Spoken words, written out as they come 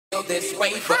feel this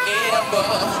way forever.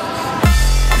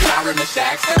 I'm sorry, Miss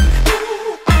Jackson.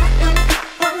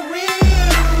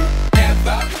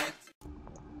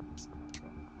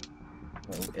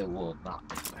 It will not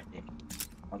make my day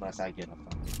unless I get a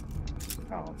fucking.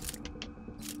 Oh.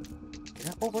 Can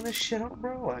I open this shit up,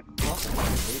 bro? Like,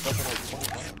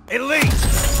 Elite!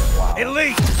 Wow.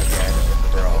 Elite! Again,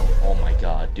 bro. Oh my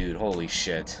god, dude. Holy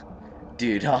shit.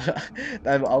 Dude,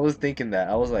 I was thinking that.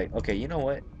 I was like, okay, you know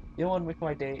what? You know what would make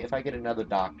my day? If I get another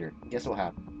doctor. Guess what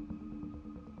happened?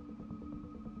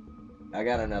 I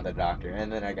got another doctor,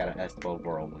 and then I got an S12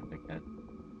 whirlwind again.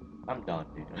 I'm done,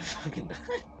 dude. I'm fucking done.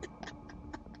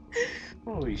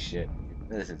 Holy shit.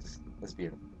 That's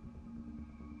beautiful.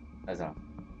 That's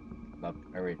awesome. Love it.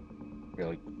 I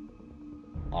really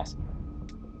awesome.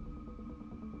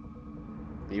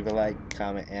 Leave a like,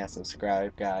 comment, and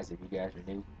subscribe, guys, if you guys are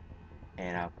new.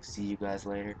 And I'll see you guys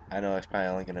later. I know it's probably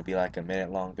only gonna be like a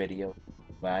minute-long video,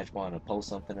 but I just want to post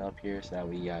something up here so that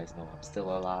way you guys know I'm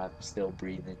still alive, still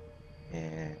breathing.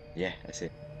 And yeah, that's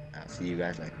it. I'll see you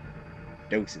guys later.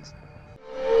 Doses.